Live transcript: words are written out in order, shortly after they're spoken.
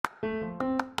Hi,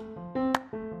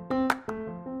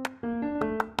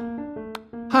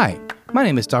 my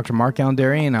name is Dr. Mark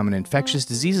Alendary, and I'm an infectious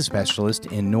diseases specialist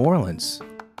in New Orleans.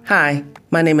 Hi,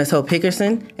 my name is Hope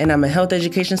Hickerson, and I'm a health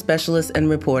education specialist and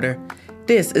reporter.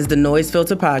 This is the Noise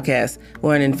Filter Podcast,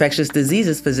 where an infectious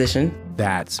diseases physician,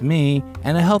 That's me,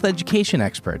 and a health education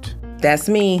expert. That's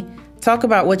me, talk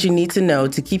about what you need to know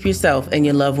to keep yourself and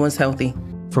your loved ones healthy.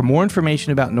 For more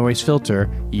information about Noise Filter,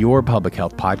 your public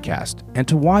health podcast, and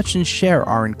to watch and share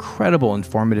our incredible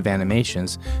informative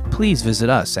animations, please visit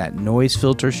us at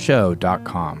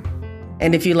noisefiltershow.com.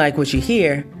 And if you like what you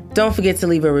hear, don't forget to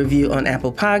leave a review on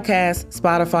Apple Podcasts,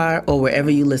 Spotify, or wherever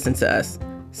you listen to us.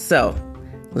 So,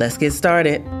 let's get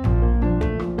started.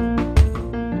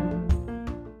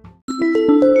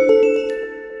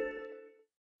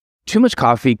 Too much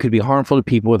coffee could be harmful to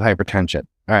people with hypertension.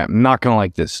 All right, I'm not going to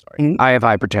like this story. I have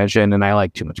hypertension and I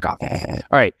like too much coffee. All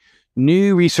right,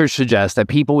 new research suggests that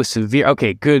people with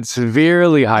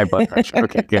severely high blood pressure.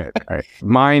 Okay, good. All right,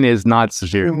 mine is not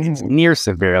severely, it's near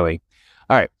severely.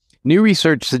 All right, new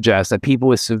research suggests that people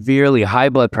with severely high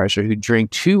blood pressure who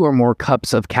drink 2 or more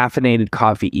cups of caffeinated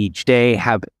coffee each day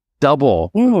have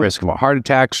double the risk of a heart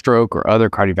attack, stroke, or other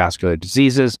cardiovascular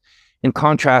diseases. In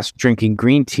contrast, drinking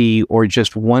green tea or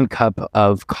just 1 cup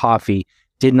of coffee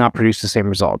did not produce the same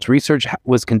results. Research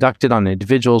was conducted on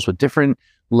individuals with different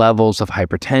levels of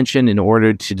hypertension in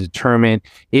order to determine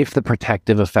if the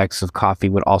protective effects of coffee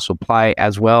would also apply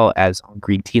as well as on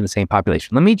green tea in the same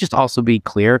population. Let me just also be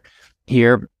clear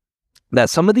here that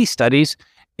some of these studies,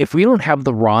 if we don't have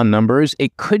the raw numbers,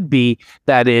 it could be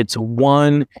that it's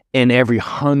 1 in every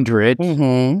 100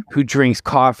 who drinks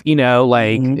coffee,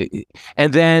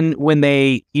 and then when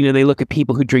they look at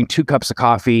people who drink 2 cups of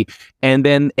coffee, and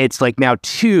then it's like now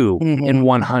 2 in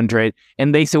 100,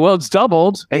 and they say, well, it's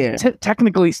doubled. Yeah.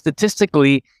 Technically,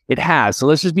 statistically, it has. So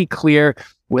let's just be clear,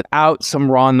 without some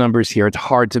raw numbers here, it's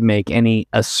hard to make any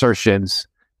assertions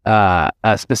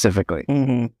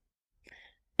specifically.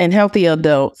 In healthy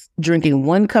adults, drinking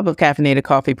 1 cup of caffeinated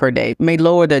coffee per day may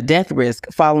lower the death risk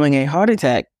following a heart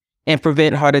attack and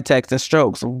prevent heart attacks and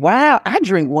strokes. Wow, I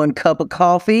drink 1 cup of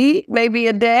coffee maybe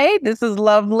a day. This is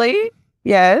lovely.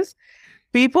 Yes.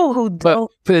 People who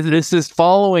don't... But this is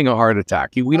following a heart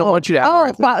attack. We don't want you to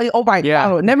have right.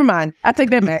 Yeah. Oh, never mind. I take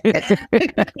that back.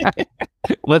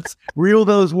 Let's reel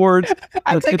those words.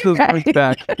 Let's get those words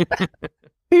back.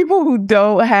 People who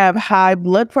don't have high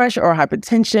blood pressure or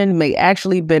hypertension may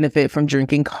actually benefit from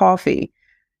drinking coffee.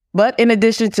 But in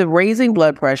addition to raising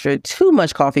blood pressure, too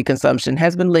much coffee consumption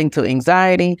has been linked to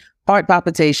anxiety, heart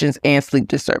palpitations, and sleep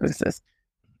disturbances.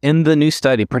 In the new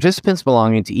study, participants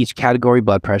belonging to each category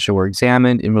blood pressure were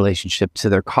examined in relationship to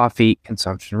their coffee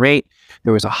consumption rate.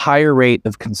 There was a higher rate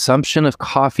of consumption of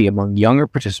coffee among younger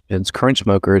participants, current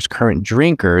smokers, current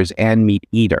drinkers, and meat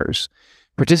eaters.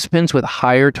 Participants with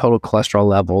higher total cholesterol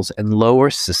levels and lower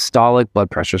systolic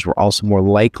blood pressures were also more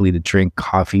likely to drink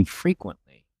coffee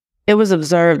frequently. It was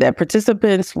observed that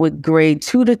participants with grade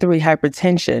 2 to 3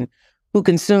 hypertension who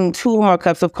consume 2 or more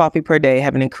cups of coffee per day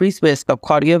have an increased risk of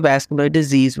cardiovascular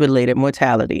disease-related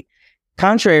mortality.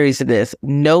 Contrary to this,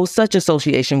 no such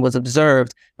association was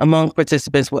observed among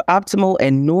participants with optimal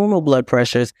and normal blood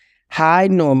pressures, high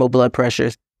normal blood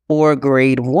pressures, or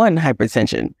grade 1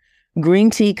 hypertension. Green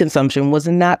tea consumption was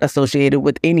not associated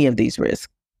with any of these risks.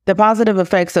 The positive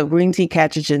effects of green tea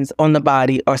catechins on the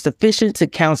body are sufficient to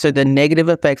counter the negative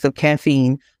effects of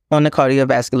caffeine on the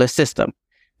cardiovascular system.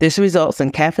 This results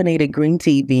in caffeinated green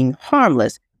tea being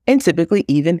harmless and typically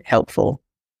even helpful.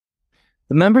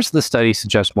 The members of the study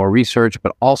suggest more research,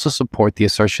 but also support the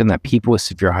assertion that people with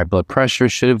severe high blood pressure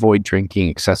should avoid drinking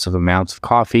excessive amounts of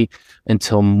coffee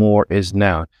until more is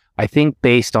known. I think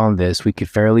based on this, we could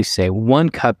fairly say 1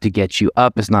 cup to get you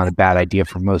up is not a bad idea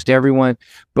for most everyone,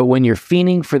 but when you're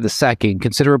fiending for the second,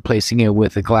 consider replacing it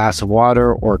with a glass of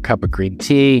water or a cup of green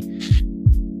tea.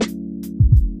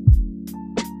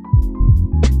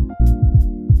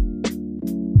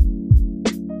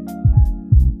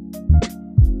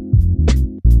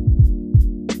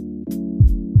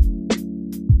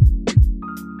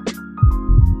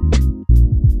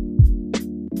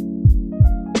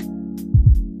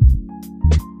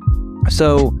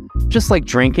 So just like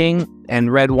drinking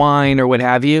and red wine or what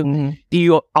have you,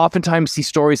 you oftentimes see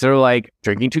stories that are like,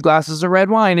 drinking 2 glasses of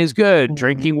red wine is good.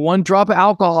 Drinking 1 drop of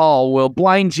alcohol will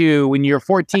blind you when you're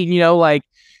 14,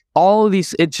 all of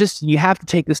these, it's just, you have to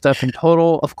take this stuff in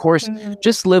total. Of course,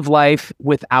 just live life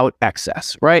without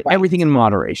excess, right? Everything in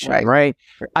moderation, right?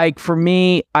 Like for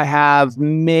me, I have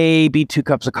maybe 2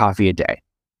 cups of coffee a day.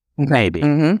 Maybe.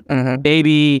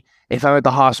 Maybe if I'm at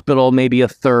the hospital, maybe a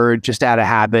third just out of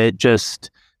habit,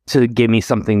 just to give me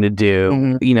something to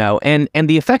do, you know, and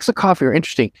the effects of coffee are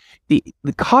interesting. The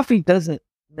coffee doesn't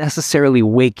necessarily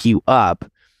wake you up.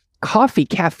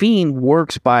 Caffeine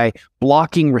works by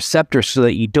blocking receptors so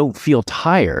that you don't feel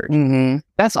tired.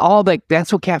 That's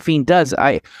what caffeine does.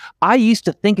 I used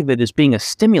to think of it as being a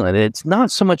stimulant. It's not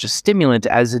so much a stimulant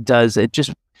as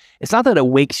it's not that it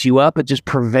wakes you up, it just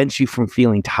prevents you from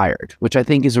feeling tired, which I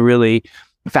think is a really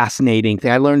fascinating thing.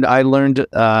 I learned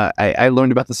about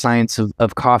the science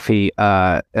of coffee,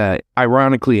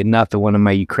 ironically enough, in one of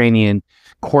my Ukrainian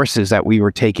courses that we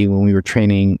were taking when we were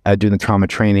training, doing the trauma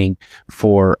training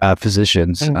for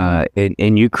physicians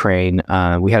in Ukraine.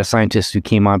 We had a scientist who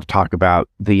came on to talk about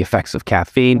the effects of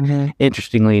caffeine.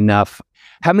 Interestingly enough,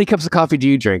 how many cups of coffee do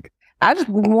you drink? I just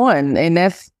one, and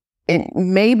that's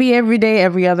maybe every day,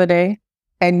 every other day.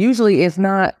 And usually it's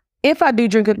not, if I do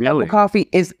drink a cup of coffee,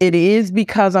 it is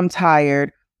because I'm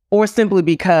tired or simply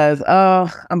because,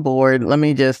 I'm bored. Let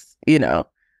me just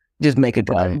make a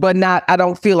drink. But I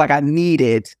don't feel like I need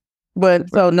it. But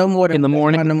so no more than in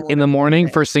the morning,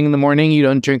 first thing in the morning, you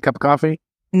don't drink a cup of coffee?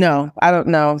 No, I don't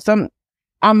know.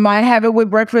 I might have it with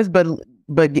breakfast, but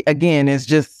again, it's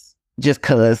just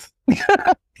cause.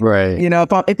 Right. You know,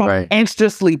 if I'm extra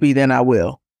sleepy, then I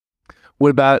will. What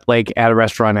about like at a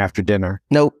restaurant after dinner?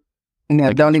 Nope. No,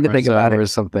 like don't even think about it. Or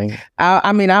something.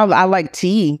 I mean, I like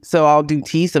tea, so I'll do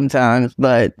tea sometimes,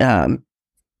 but no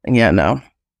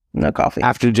coffee.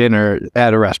 After dinner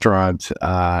at a restaurant,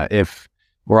 if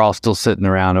we're all still sitting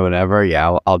around or whatever,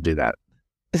 I'll do that.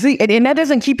 See, and that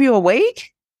doesn't keep you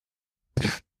awake?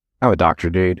 I'm a doctor,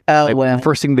 dude. Oh, well. The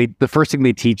first thing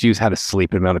they teach you is how to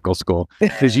sleep in medical school,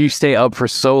 because you stay up for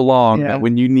so long that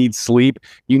when you need sleep,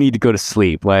 you need to go to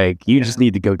sleep. Like you just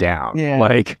need to go down. Yeah.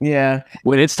 Like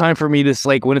when it's time for me to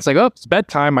when it's like, oh, it's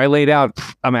bedtime, I laid out,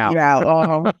 I'm out. You're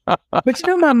out. But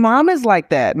my mom is like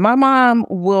that. My mom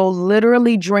will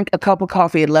literally drink a cup of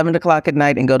coffee at 11 o'clock at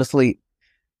night and go to sleep.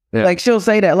 Yeah. Like she'll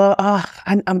say that,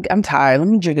 I'm tired. Let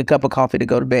me drink a cup of coffee to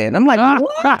go to bed. And I'm like,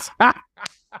 what?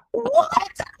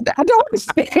 What? I don't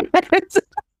understand.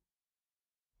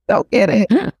 Don't get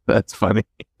it. That's funny.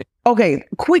 Okay,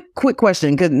 quick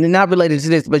question, because not related to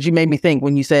this, but you made me think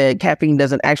when you said caffeine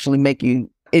doesn't actually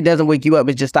it doesn't wake you up,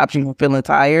 it just stops you from feeling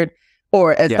tired,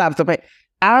 or it stops the pain.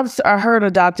 I heard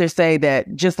a doctor say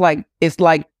that just like it's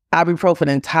like ibuprofen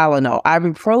and Tylenol.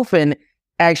 Ibuprofen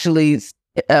actually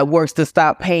works to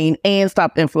stop pain and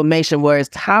stop inflammation, whereas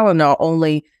Tylenol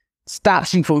only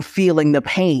stops you from feeling the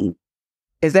pain.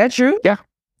 Is that true? Yeah,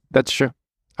 that's true.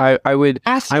 I wouldn't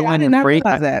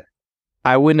realize that.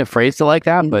 I wouldn't have phrased it like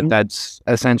that, but that's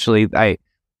essentially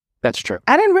that's true.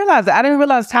 I didn't realize that. I didn't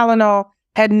realize Tylenol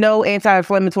had no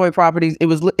anti-inflammatory properties.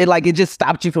 It just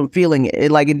stopped you from feeling it. It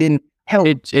didn't help.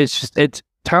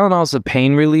 Tylenol is a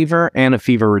pain reliever and a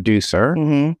fever reducer,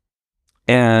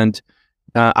 and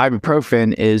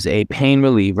ibuprofen is a pain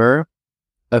reliever,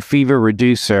 a fever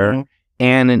reducer,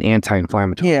 and an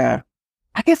anti-inflammatory. Yeah.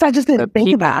 I guess I just didn't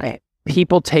think about it.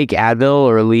 People take Advil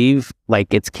or Aleve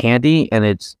like it's candy,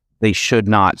 and they should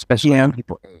not, especially when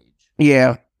people age.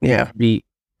 Yeah.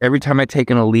 Every time I take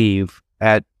an Aleve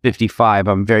at 55,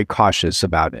 I'm very cautious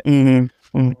about it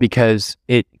because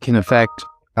it can affect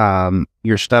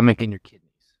your stomach and your kidneys.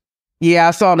 Yeah,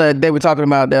 I saw that they were talking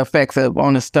about the effects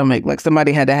on the stomach. Like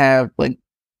somebody had to have like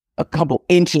a couple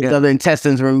inches of the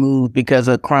intestines removed because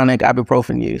of chronic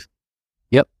ibuprofen use.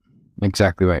 Yep.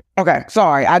 Exactly right. Okay,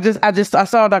 sorry. I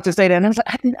saw a doctor say that, and I was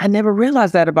like, I never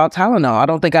realized that about Tylenol. I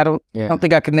don't think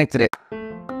I connected it.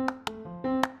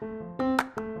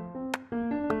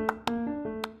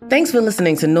 Thanks for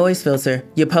listening to Noise Filter,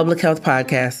 your public health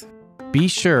podcast. Be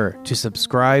sure to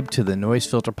subscribe to the Noise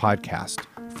Filter podcast.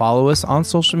 Follow us on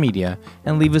social media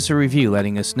and leave us a review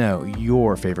letting us know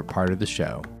your favorite part of the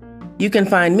show. You can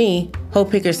find me, Hope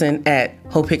Hickerson, at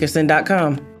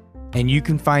hopehickerson.com. And you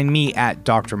can find me at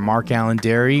Dr. Mark Allen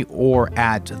Derry or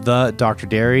at the Dr.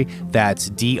 Derry. That's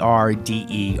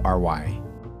DRDERY.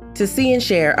 To see and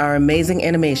share our amazing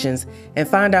animations and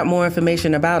find out more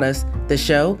information about us, the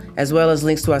show, as well as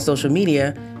links to our social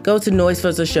media, go to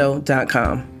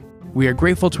noisefiltershow.com. We are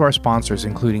grateful to our sponsors,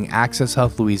 including Access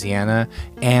Health Louisiana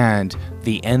and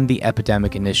the End the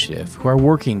Epidemic Initiative, who are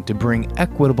working to bring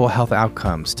equitable health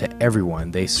outcomes to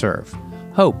everyone they serve.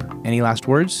 Hope, any last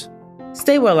words?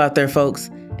 Stay well out there, folks,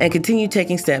 and continue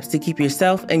taking steps to keep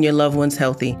yourself and your loved ones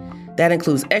healthy. That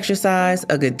includes exercise,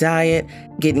 a good diet,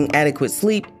 getting adequate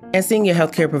sleep, and seeing your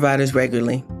healthcare providers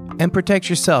regularly. And protect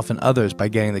yourself and others by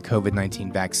getting the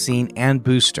COVID-19 vaccine and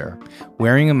booster,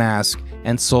 wearing a mask,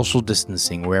 and social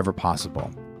distancing wherever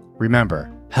possible.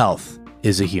 Remember, health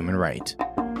is a human right.